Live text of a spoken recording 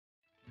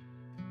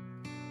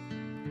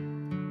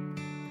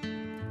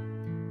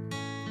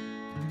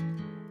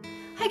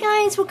Hi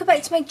guys, welcome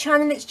back to my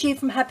channel. It's G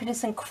from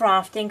Happiness and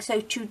Crafting. So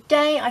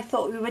today I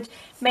thought we would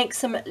make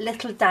some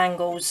little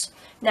dangles.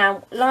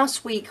 Now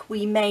last week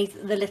we made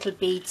the little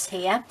beads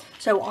here,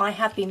 so I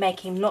have been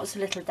making lots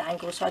of little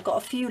dangles, so I got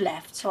a few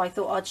left, so I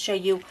thought I'd show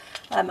you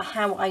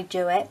how I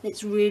do it.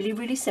 It's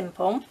really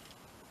simple.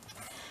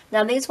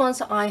 Now these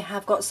ones, I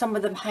have got some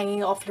of them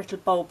hanging off little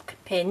bulb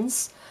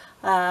pins.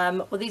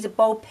 Well, these are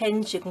bulb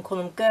pins, you can call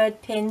them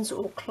gird pins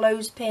or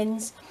clothes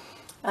pins.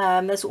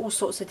 There's all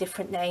sorts of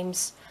different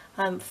names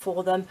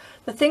for them.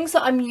 The things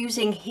that I'm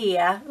using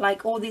here,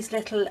 like all these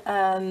little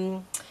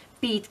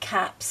bead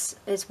caps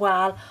as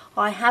well,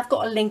 I have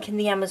got a link in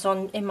the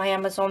my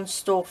Amazon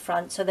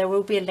storefront, so there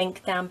will be a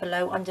link down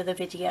below under the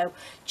video,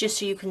 just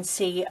so you can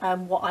see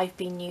what I've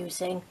been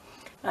using.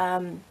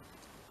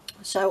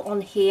 So on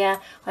here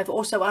I've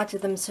also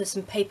added them to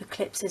some paper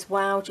clips as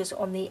well, just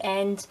on the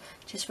end,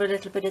 just for a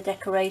little bit of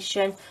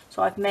decoration.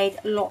 So I've made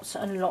lots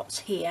and lots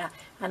here,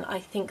 and I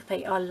think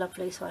they are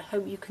lovely, so I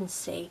hope you can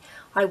see.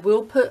 I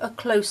will put a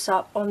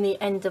close-up on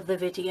the end of the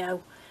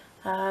video,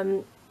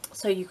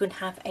 so you can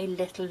have a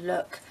little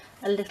look,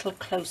 a little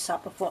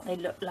close-up of what they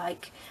look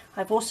like.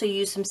 I've also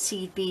used some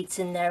seed beads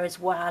in there as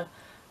well.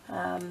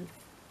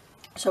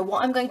 So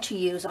what I'm going to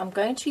use,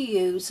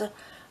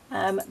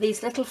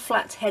 these little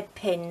flathead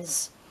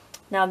pins.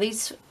 Now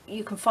these,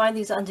 you can find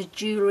these under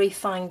jewellery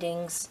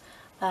findings,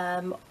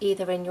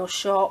 either in your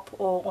shop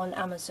or on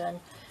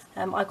Amazon.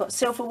 I've got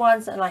silver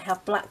ones and I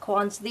have black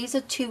ones. These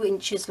are 2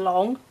 inches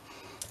long.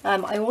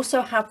 I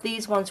also have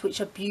these ones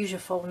which are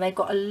beautiful, and they've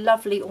got a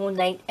lovely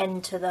ornate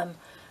end to them.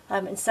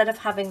 Instead of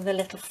having the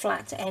little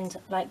flat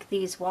end like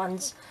these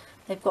ones,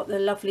 they've got the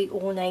lovely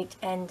ornate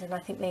end, and I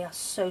think they are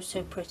so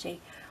pretty.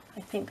 I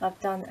think I've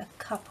done a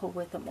couple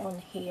with them on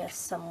here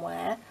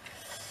somewhere.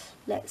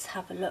 Let's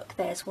have a look.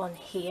 There's one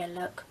here,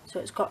 look. So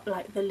it's got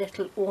like the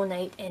little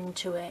ornate end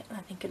to it. I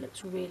think it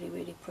looks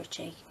really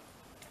pretty.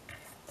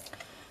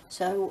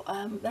 So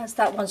that's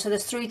that one. So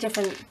there's 3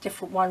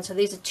 different ones. So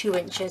these are 2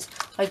 inches.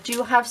 I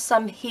do have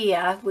some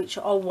here which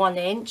are 1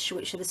 inch,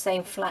 which are the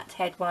same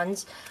flathead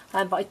ones,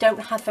 but I don't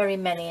have very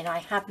many, and I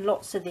have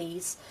lots of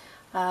these.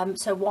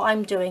 So what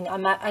I'm doing,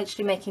 I'm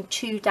actually making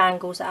 2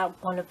 dangles out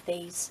of one of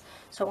these.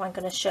 So I'm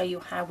going to show you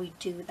how we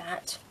do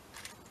that.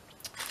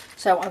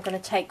 So I'm going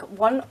to take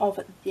one of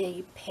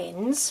the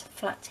pins,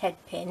 flathead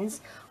pins.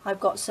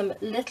 I've got some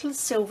little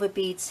silver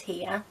beads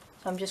here.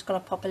 So I'm just going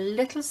to pop a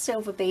little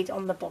silver bead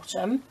on the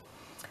bottom.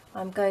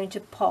 I'm going to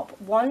pop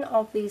one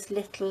of these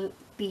little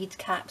bead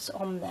caps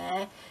on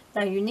there.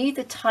 Now you need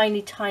the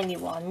tiny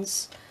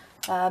ones,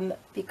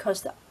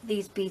 because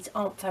these beads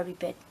aren't very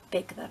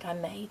big that I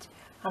made,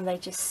 and they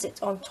just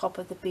sit on top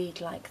of the bead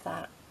like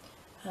that.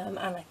 And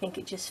I think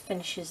it just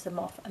finishes them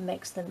off and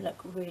makes them look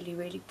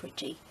really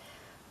pretty.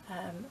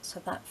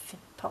 So that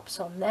pops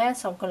on there.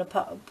 So I'm going to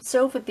put a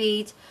silver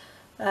bead,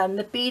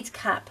 the bead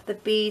cap, the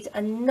bead,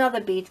 another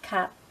bead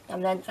cap,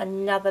 and then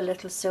another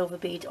little silver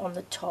bead on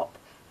the top,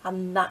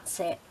 and that's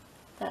it.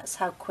 That's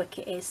how quick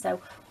it is. So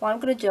what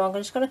I'm going to do, I'm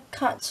just going to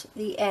cut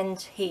the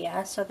end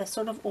here, so they're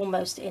sort of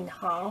almost in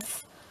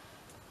half,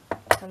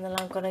 and then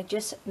I'm going to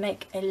just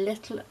make a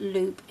little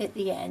loop at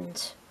the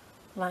end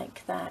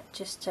like that,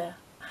 just to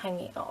hang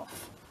it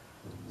off.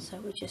 So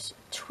we just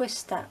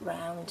twist that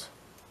round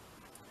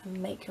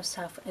and make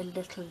yourself a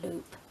little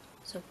loop.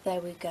 So there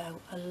we go,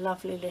 a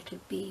lovely little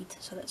bead.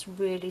 So that's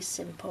really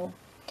simple.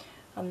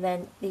 And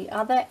then the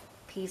other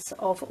piece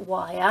of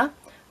wire,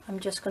 I'm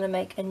just going to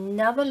make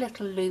another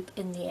little loop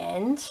in the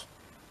end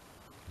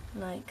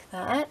like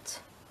that.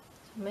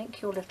 So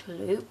make your little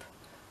loop.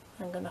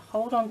 I'm going to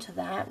hold on to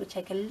that. We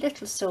take a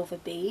little silver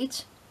bead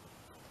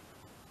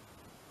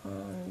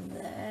on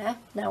there.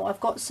 Now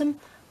I've got some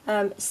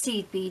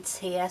seed beads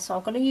here, so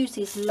I'm going to use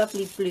these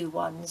lovely blue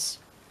ones,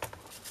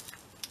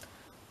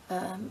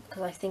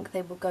 because I think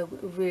they will go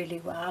really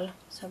well.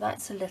 So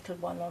that's a little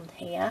one on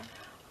here.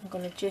 I'm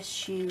going to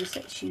just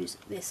let's use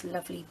this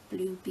lovely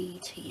blue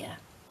bead here,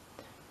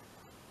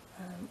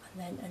 and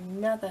then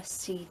another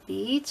seed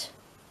bead,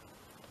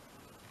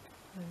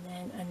 and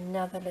then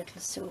another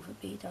little silver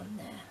bead on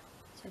there.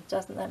 So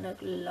doesn't that look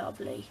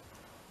lovely?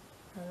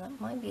 And that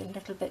might be a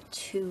little bit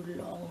too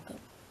long, but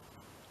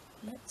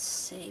let's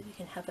see, we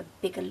can have a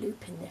bigger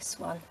loop in this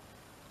one.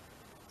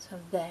 So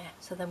there,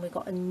 so then we've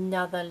got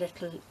another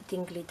little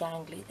dingly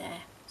dangly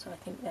there. So I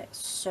think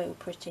that's so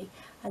pretty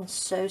and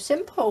so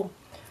simple.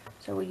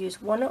 So we'll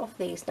use one of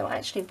these. Now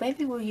actually,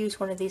 maybe we'll use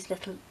one of these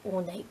little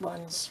ornate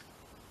ones.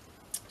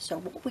 So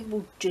what we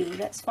will do,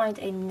 let's find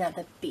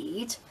another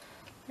bead.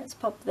 Let's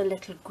pop the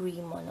little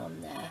green one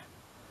on there.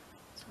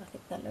 So I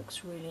think that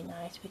looks really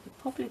nice. We could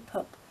probably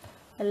put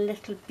a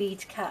little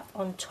bead cap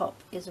on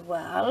top as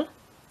well,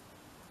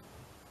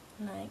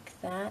 like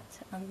that,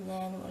 and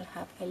then we'll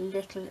have a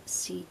little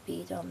seed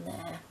bead on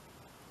there.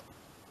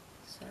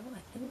 So I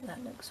think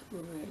that looks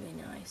really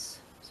nice.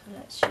 So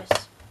let's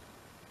just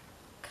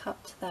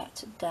cut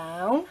that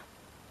down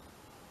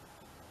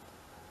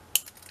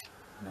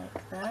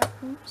like that.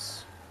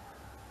 Oops.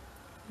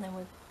 And then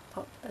we'll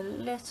pop a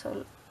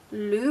little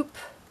loop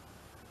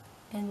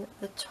in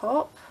the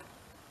top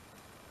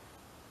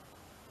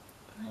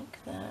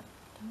like that.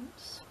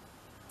 Oops.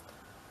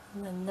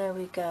 And then there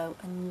we go,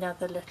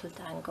 another little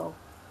dangle.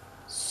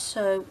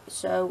 So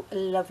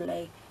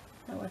lovely.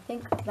 Now I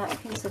think that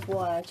piece of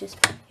wire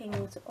just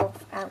pinged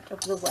off out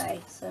of the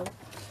way, so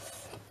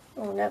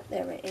oh no,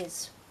 there it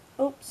is.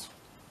 Oops,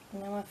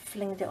 now I've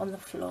flinged it on the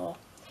floor.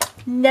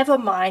 Never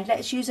mind,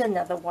 let's use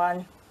another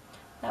one.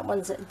 That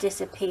one's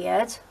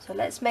disappeared, so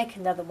let's make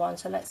another one.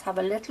 So let's have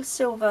a little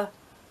silver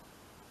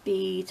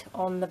bead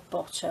on the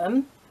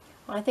bottom.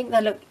 I think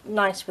they look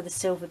nice with a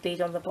silver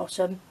bead on the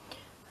bottom.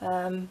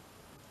 I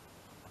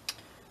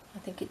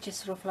think it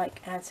just sort of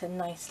like adds a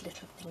nice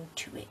little thing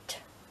to it.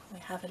 We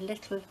have a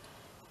little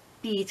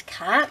bead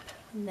cap,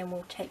 and then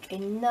we'll take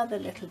another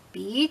little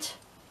bead,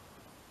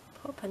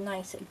 pop a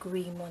nice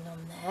green one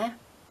on there,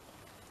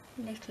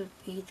 little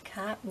bead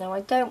cap. Now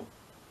I don't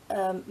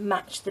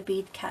match the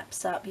bead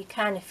caps up, you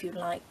can if you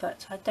like,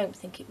 but I don't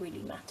think it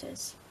really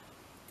matters.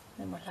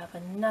 Then we'll have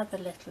another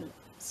little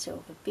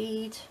silver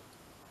bead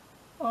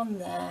on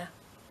there,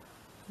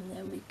 and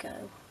there we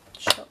go.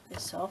 Chop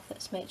this off.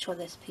 Let's make sure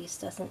this piece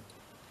doesn't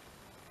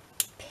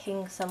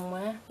ping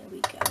somewhere. There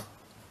we go.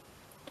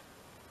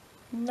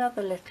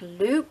 Another little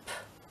loop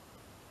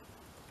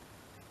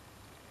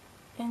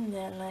in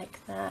there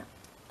like that,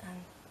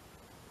 and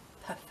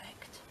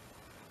perfect.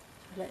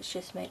 So let's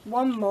just make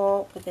one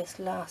more with this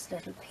last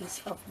little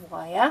piece of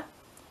wire.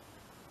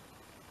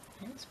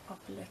 Let's pop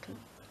a little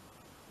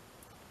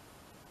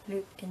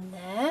loop in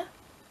there,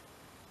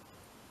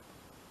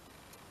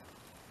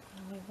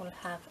 and we will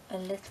have a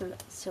little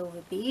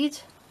silver bead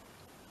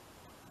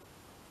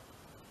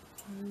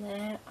on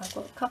there. I've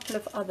got a couple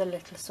of other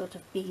little sort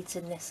of beads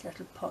in this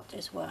little pot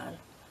as well,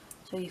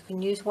 so you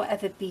can use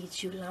whatever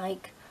beads you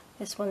like.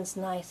 This one's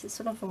nice, it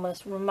sort of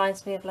almost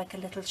reminds me of like a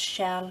little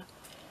shell.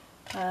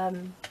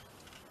 So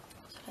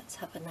let's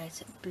have a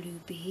nice blue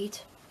bead,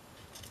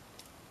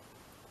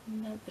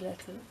 another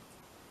little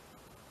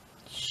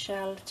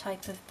shell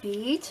type of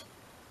bead,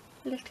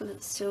 little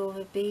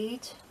silver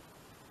bead.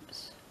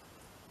 Oops,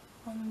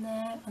 on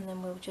there, and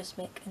then we'll just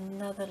make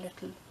another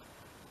little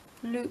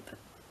loop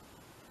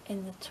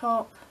in the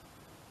top,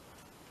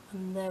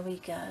 and there we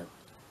go.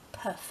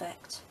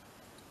 Perfect.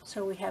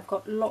 So we have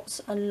got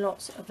lots and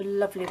lots of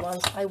lovely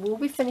ones. I will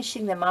be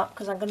finishing them up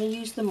because I'm going to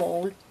use them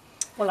all.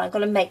 Well, I'm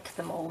going to make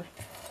them all.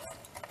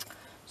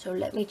 So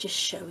let me just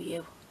show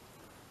you.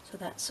 So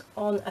that's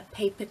on a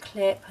paper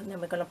clip, and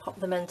then we're going to pop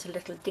them into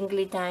little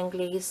dingly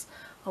danglies.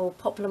 I will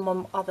pop them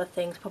on other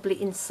things,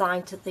 probably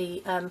inside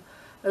the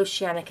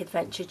Oceanic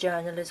Adventure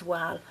Journal as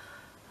well.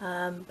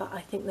 But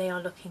I think they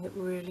are looking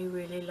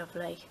really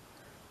lovely.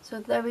 So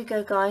there we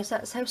go guys,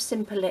 that's how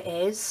simple it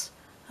is.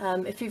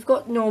 If you've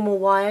got normal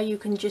wire, you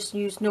can just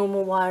use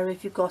normal wire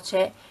if you've got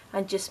it,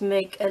 and just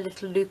make a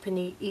little loop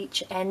in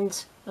each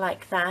end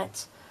like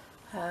that.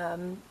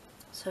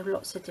 So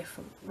lots of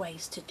different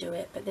ways to do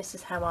it, but this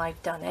is how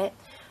I've done it.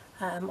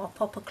 I'll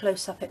pop a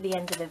close-up at the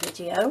end of the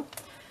video.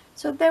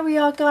 So there we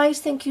are guys,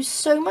 thank you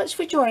so much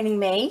for joining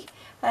me.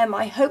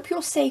 I hope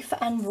you're safe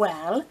and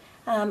well,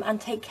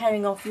 and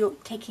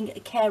taking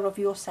care of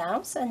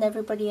yourselves and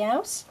everybody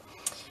else.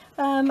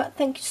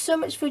 Thank you so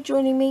much for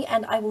joining me,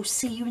 and I will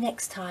see you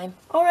next time.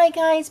 Alright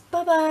guys,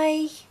 bye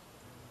bye.